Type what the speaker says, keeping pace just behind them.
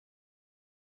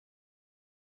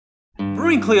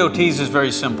Brewing Klio teas is very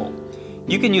simple.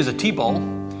 You can use a tea ball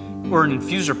or an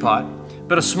infuser pot,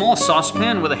 but a small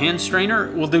saucepan with a hand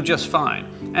strainer will do just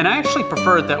fine. And I actually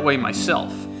prefer it that way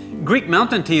myself. Greek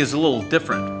mountain tea is a little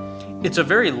different. It's a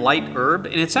very light herb,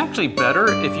 and it's actually better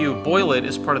if you boil it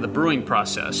as part of the brewing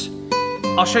process.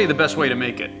 I'll show you the best way to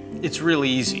make it. It's really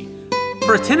easy.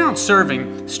 For a 10-ounce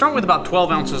serving, start with about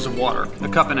 12 ounces of water, a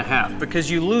cup and a half, because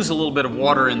you lose a little bit of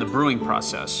water in the brewing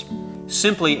process.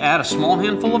 Simply add a small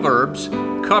handful of herbs,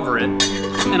 cover it,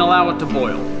 and allow it to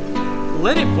boil.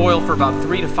 Let it boil for about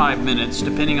 3 to 5 minutes,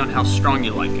 depending on how strong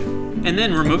you like it. And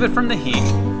then remove it from the heat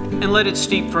and let it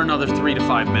steep for another 3 to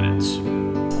 5 minutes.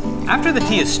 After the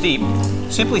tea is steeped,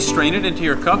 simply strain it into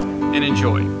your cup and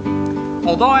enjoy.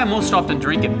 Although I most often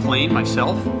drink it plain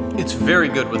myself, it's very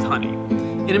good with honey,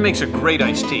 and it makes a great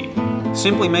iced tea.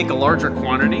 Simply make a larger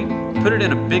quantity, put it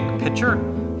in a big pitcher,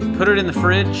 put it in the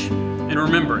fridge, and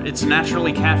remember, it's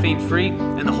naturally caffeine-free,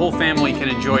 and the whole family can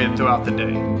enjoy it throughout the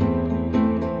day.